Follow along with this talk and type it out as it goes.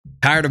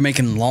Tired of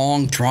making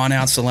long,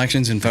 drawn-out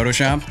selections in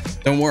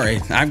Photoshop? Don't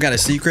worry, I've got a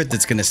secret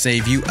that's going to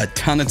save you a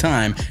ton of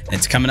time, and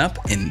it's coming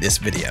up in this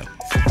video.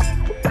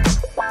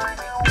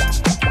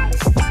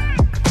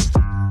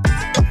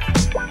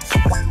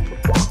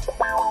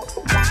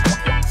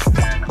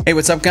 Hey,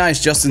 what's up guys?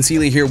 Justin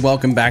Seeley here.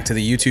 Welcome back to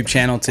the YouTube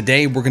channel.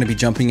 Today we're going to be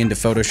jumping into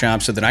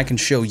Photoshop so that I can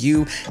show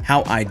you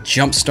how I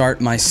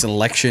jumpstart my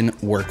selection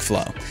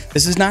workflow.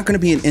 This is not going to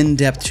be an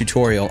in-depth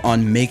tutorial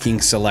on making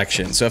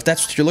selections. So if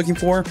that's what you're looking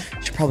for,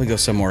 you should probably go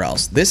somewhere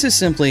else. This is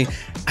simply,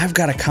 I've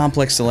got a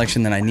complex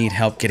selection that I need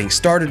help getting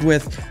started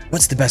with.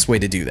 What's the best way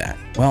to do that?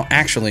 Well,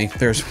 actually,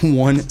 there's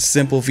one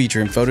simple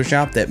feature in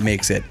Photoshop that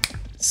makes it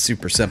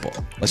super simple.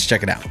 Let's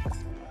check it out.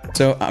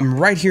 So I'm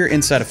right here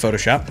inside of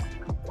Photoshop.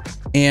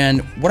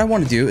 And what I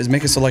want to do is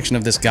make a selection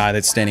of this guy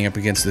that's standing up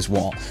against this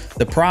wall.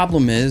 The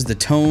problem is the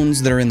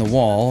tones that are in the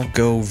wall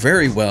go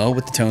very well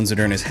with the tones that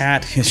are in his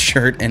hat, his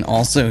shirt, and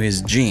also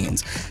his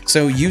jeans.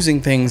 So using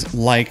things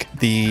like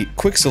the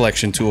quick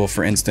selection tool,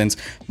 for instance,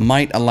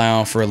 might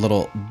allow for a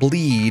little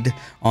bleed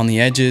on the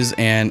edges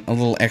and a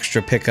little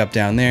extra pickup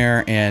down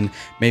there, and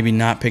maybe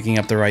not picking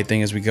up the right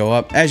thing as we go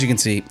up. As you can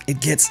see, it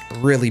gets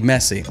really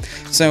messy.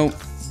 So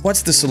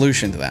what's the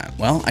solution to that?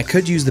 Well, I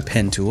could use the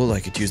pen tool,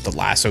 I could use the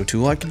lasso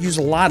tool, I could use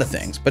a lot of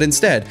things, but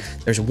instead,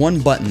 there's one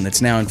button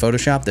that's now in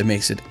Photoshop that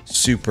makes it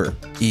super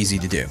easy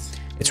to do.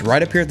 It's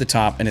right up here at the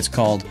top and it's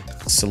called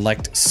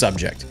Select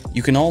Subject.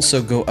 You can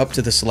also go up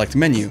to the Select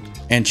menu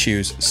and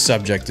choose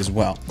Subject as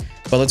well.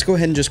 But let's go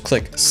ahead and just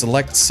click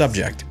Select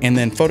Subject, and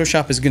then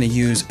Photoshop is going to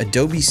use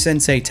Adobe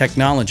Sensei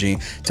technology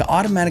to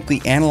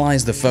automatically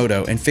analyze the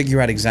photo and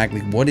figure out exactly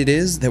what it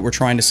is that we're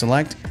trying to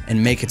select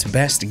and make its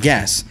best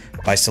guess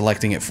by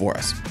selecting it for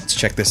us. Let's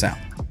check this out.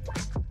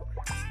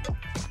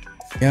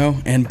 Go,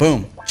 and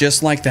boom,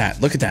 just like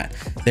that. Look at that.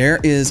 There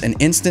is an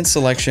instant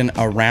selection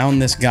around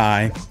this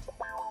guy,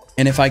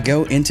 and if I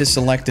go into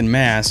Select and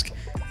Mask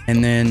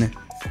and then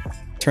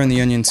turn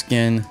the onion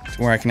skin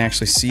to where I can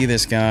actually see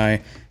this guy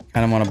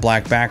kind of on a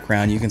black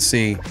background, you can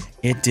see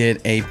it did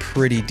a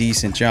pretty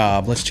decent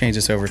job. Let's change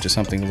this over to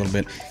something a little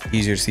bit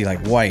easier to see, like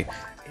white.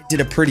 It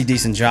did a pretty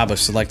decent job of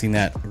selecting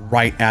that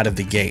right out of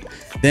the gate.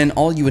 Then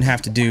all you would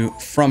have to do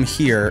from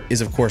here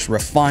is, of course,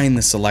 refine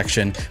the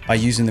selection by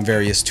using the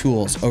various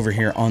tools over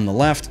here on the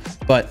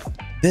left. But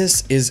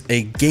this is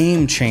a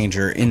game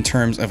changer in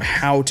terms of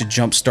how to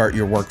jumpstart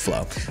your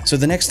workflow. So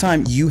the next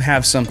time you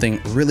have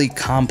something really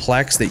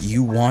complex that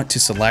you want to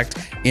select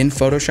in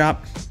Photoshop,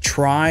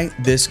 try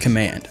this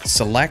command: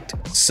 Select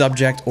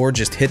Subject, or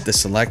just hit the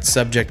Select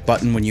Subject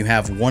button when you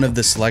have one of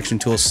the selection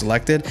tools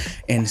selected,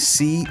 and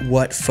see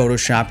what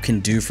Photoshop can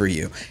do for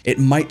you. It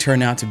might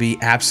turn out to be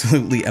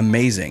absolutely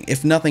amazing.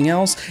 If nothing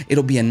else,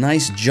 it'll be a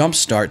nice jump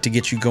start to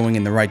get you going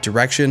in the right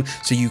direction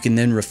so you can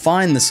then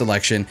refine the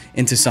selection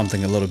into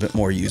something a little bit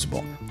more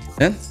usable.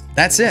 And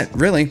that's it,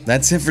 really.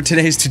 That's it for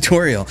today's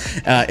tutorial.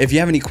 If you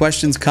have any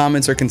questions,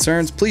 comments, or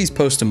concerns, please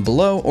post them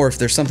below, or if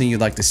there's something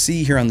you'd like to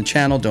see here on the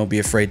channel, don't be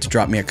afraid to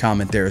drop me a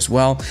comment there as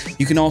well.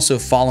 You can also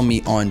follow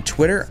me on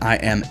Twitter. I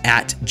am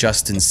at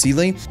Justin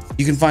Seeley.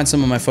 You can find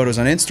some of my photos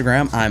on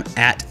Instagram. I'm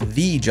at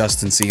the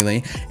Justin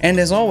Seeley. And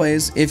as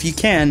always, if you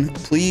can,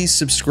 please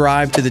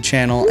subscribe to the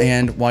channel,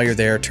 and while you're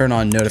there, turn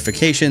on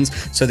notifications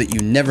so that you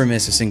never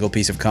miss a single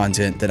piece of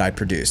content that I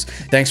produce.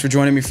 Thanks for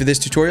joining me for this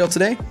tutorial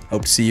today.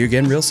 Hope to see you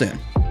again real soon.